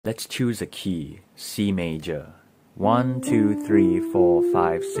Let's choose a key, C major. 1, 2, 3, 4,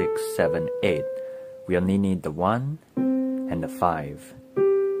 5, 6, 7, 8. We only need the 1 and the 5.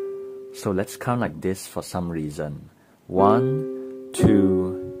 So let's count like this for some reason. 1,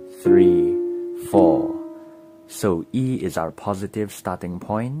 2, 3, 4. So E is our positive starting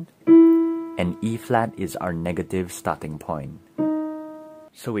point, and E flat is our negative starting point.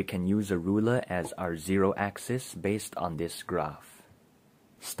 So we can use a ruler as our zero axis based on this graph.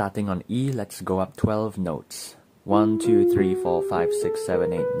 Starting on E, let's go up 12 notes. 1, 2, 3, 4, 5, 6,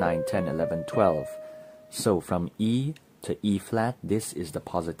 7, 8, 9, 10, 11, 12. So from E to E flat, this is the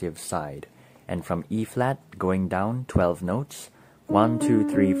positive side. And from E flat, going down 12 notes. 1, 2,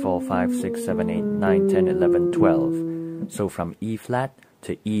 3, 4, 5, 6, 7, 8, 9, 10, 11, 12. So from E flat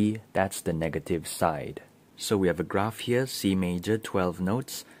to E, that's the negative side. So we have a graph here, C major, 12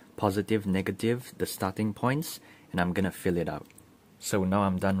 notes, positive, negative, the starting points, and I'm gonna fill it out. So now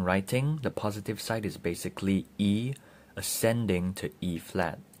I'm done writing. The positive side is basically E ascending to E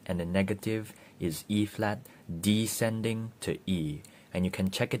flat, and the negative is E flat descending to E. And you can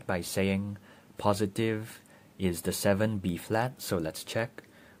check it by saying positive is the 7 B flat, so let's check.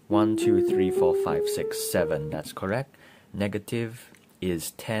 1, 2, 3, 4, 5, 6, 7, that's correct. Negative is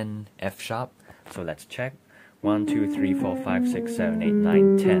 10 F sharp, so let's check. 1, 2, 3, 4, 5, 6, 7, 8,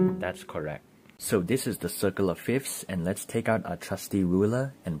 9, 10, that's correct. So this is the circle of fifths, and let's take out our trusty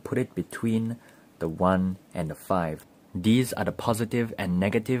ruler and put it between the 1 and the 5. These are the positive and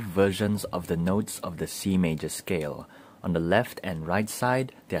negative versions of the notes of the C major scale. On the left and right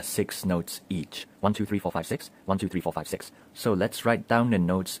side, there are 6 notes each. 1, 2, 3, 4, 5, 6. 1, 2, 3, 4, 5, 6. So let's write down the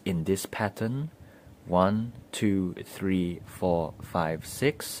notes in this pattern. 1, 2, 3, 4, 5,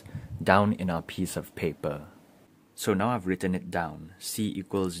 6, down in our piece of paper. So now I've written it down. C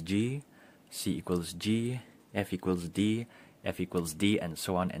equals G, C equals G, F equals D, F equals D, and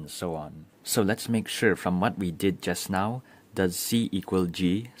so on and so on. So let's make sure from what we did just now, does C equal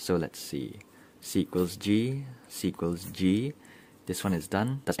G? So let's see. C equals G, C equals G. This one is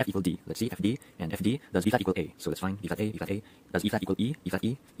done. Does F equal D? Let's see, FD and FD. Does B flat equal A? So let's find B flat A, B flat A. Does E flat equal E? E flat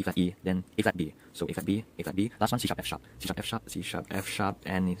E, E flat E, then A flat B. So A flat B, A flat B. Last one, C sharp, F sharp, C sharp, F sharp, C sharp, F sharp.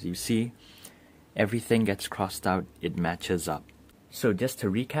 And as you see, everything gets crossed out, it matches up. So just to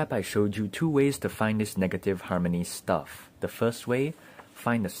recap, I showed you 2 ways to find this negative harmony stuff. The first way,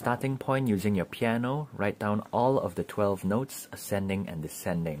 find the starting point using your piano, write down all of the 12 notes, ascending and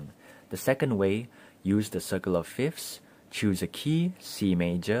descending. The second way, use the circle of fifths, choose a key, C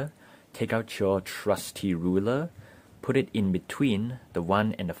major, take out your trusty ruler, put it in between the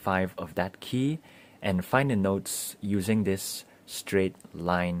 1 and the 5 of that key, and find the notes using this straight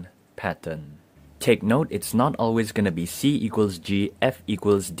line pattern. Take note, it's not always going to be C equals G, F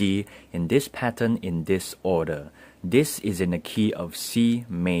equals D in this pattern in this order. This is in the key of C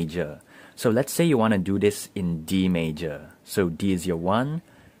major. So let's say you want to do this in D major. So D is your 1,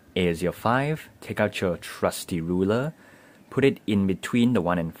 A is your 5. Take out your trusty ruler, put it in between the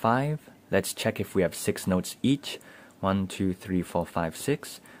 1 and 5. Let's check if we have 6 notes each. 1, 2, 3, 4, 5,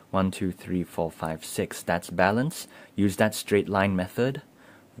 6. 1, 2, 3, 4, 5, 6. That's balance. Use that straight line method.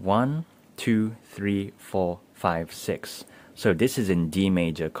 1, 2, 3, 4, 5, 6. So this is in D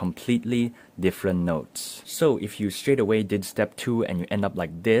major, completely different notes. So if you straight away did step 2 and you end up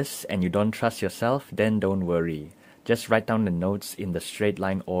like this and you don't trust yourself, then don't worry. Just write down the notes in the straight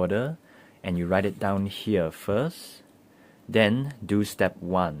line order, and you write it down here first. Then do step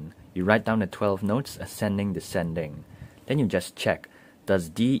 1. You write down the 12 notes, ascending, descending. Then you just check. Does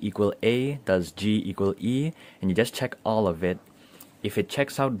D equal A? Does G equal E? And you just check all of it. If it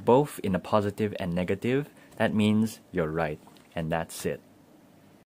checks out both in a positive and negative, that means you're right. And that's it.